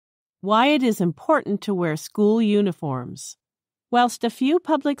Why it is important to wear school uniforms. Whilst a few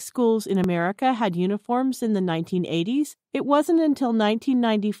public schools in America had uniforms in the 1980s, it wasn't until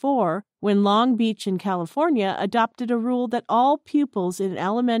 1994 when Long Beach in California adopted a rule that all pupils in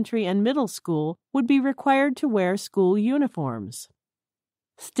elementary and middle school would be required to wear school uniforms.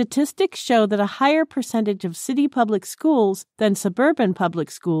 Statistics show that a higher percentage of city public schools than suburban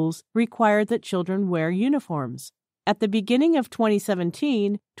public schools require that children wear uniforms. At the beginning of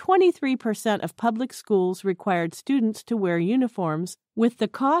 2017, 23% of public schools required students to wear uniforms, with the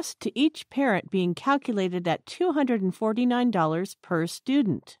cost to each parent being calculated at $249 per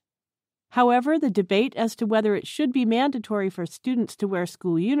student. However, the debate as to whether it should be mandatory for students to wear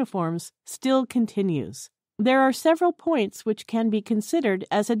school uniforms still continues. There are several points which can be considered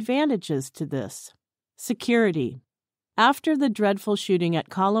as advantages to this. Security. After the dreadful shooting at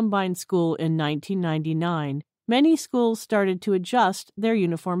Columbine School in 1999, many schools started to adjust their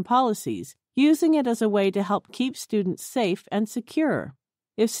uniform policies, using it as a way to help keep students safe and secure.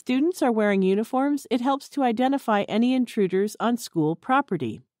 If students are wearing uniforms, it helps to identify any intruders on school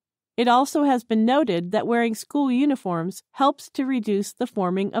property. It also has been noted that wearing school uniforms helps to reduce the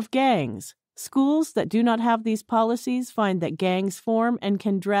forming of gangs. Schools that do not have these policies find that gangs form and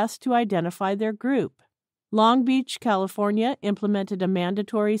can dress to identify their group. Long Beach, California, implemented a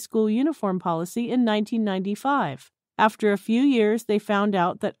mandatory school uniform policy in 1995. After a few years, they found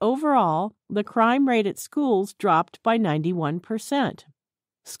out that overall, the crime rate at schools dropped by 91%.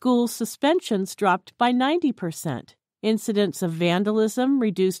 School suspensions dropped by 90%. Incidents of vandalism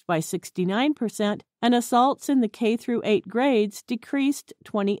reduced by 69%, and assaults in the K-8 grades decreased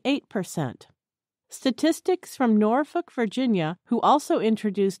 28%. Statistics from Norfolk, Virginia, who also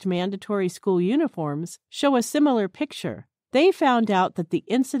introduced mandatory school uniforms, show a similar picture. They found out that the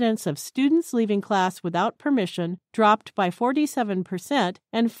incidence of students leaving class without permission dropped by 47%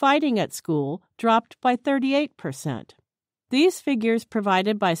 and fighting at school dropped by 38%. These figures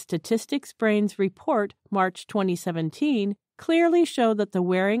provided by Statistics Brain's report, March 2017, clearly show that the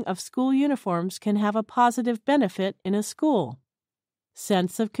wearing of school uniforms can have a positive benefit in a school.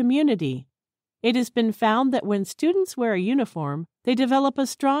 Sense of community. It has been found that when students wear a uniform, they develop a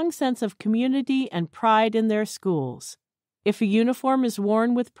strong sense of community and pride in their schools. If a uniform is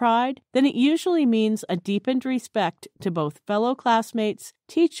worn with pride, then it usually means a deepened respect to both fellow classmates,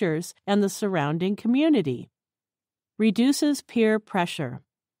 teachers, and the surrounding community. Reduces peer pressure.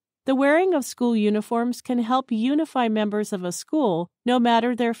 The wearing of school uniforms can help unify members of a school, no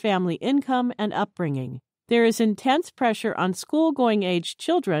matter their family income and upbringing. There is intense pressure on school-going-age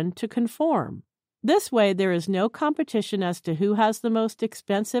children to conform. This way, there is no competition as to who has the most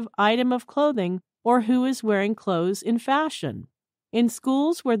expensive item of clothing or who is wearing clothes in fashion. In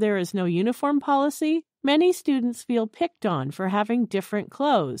schools where there is no uniform policy, many students feel picked on for having different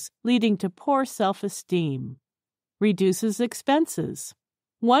clothes, leading to poor self-esteem. Reduces expenses.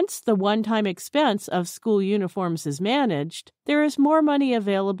 Once the one-time expense of school uniforms is managed, there is more money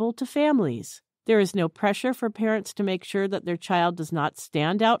available to families. There is no pressure for parents to make sure that their child does not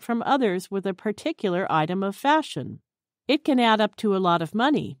stand out from others with a particular item of fashion. It can add up to a lot of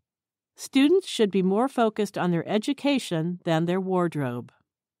money. Students should be more focused on their education than their wardrobe.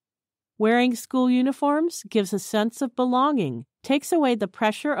 Wearing school uniforms gives a sense of belonging, takes away the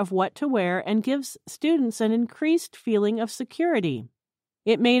pressure of what to wear, and gives students an increased feeling of security.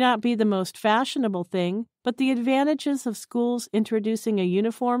 It may not be the most fashionable thing, but the advantages of schools introducing a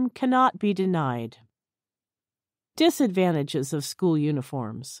uniform cannot be denied. Disadvantages of school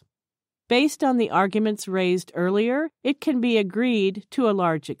uniforms. Based on the arguments raised earlier, it can be agreed, to a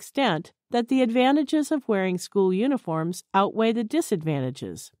large extent, that the advantages of wearing school uniforms outweigh the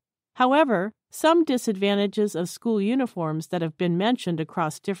disadvantages. However, some disadvantages of school uniforms that have been mentioned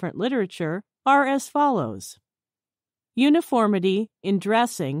across different literature are as follows. Uniformity in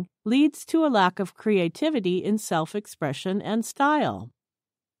dressing leads to a lack of creativity in self-expression and style.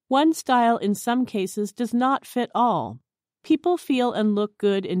 One style in some cases does not fit all. People feel and look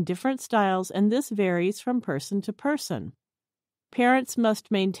good in different styles, and this varies from person to person. Parents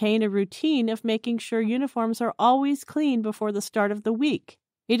must maintain a routine of making sure uniforms are always clean before the start of the week.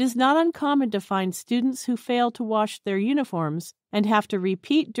 It is not uncommon to find students who fail to wash their uniforms and have to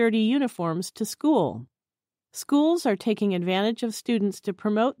repeat dirty uniforms to school. Schools are taking advantage of students to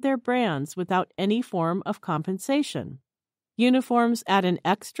promote their brands without any form of compensation. Uniforms add an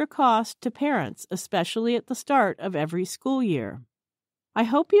extra cost to parents, especially at the start of every school year. I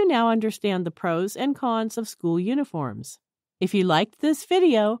hope you now understand the pros and cons of school uniforms. If you liked this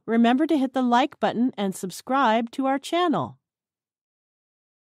video, remember to hit the like button and subscribe to our channel.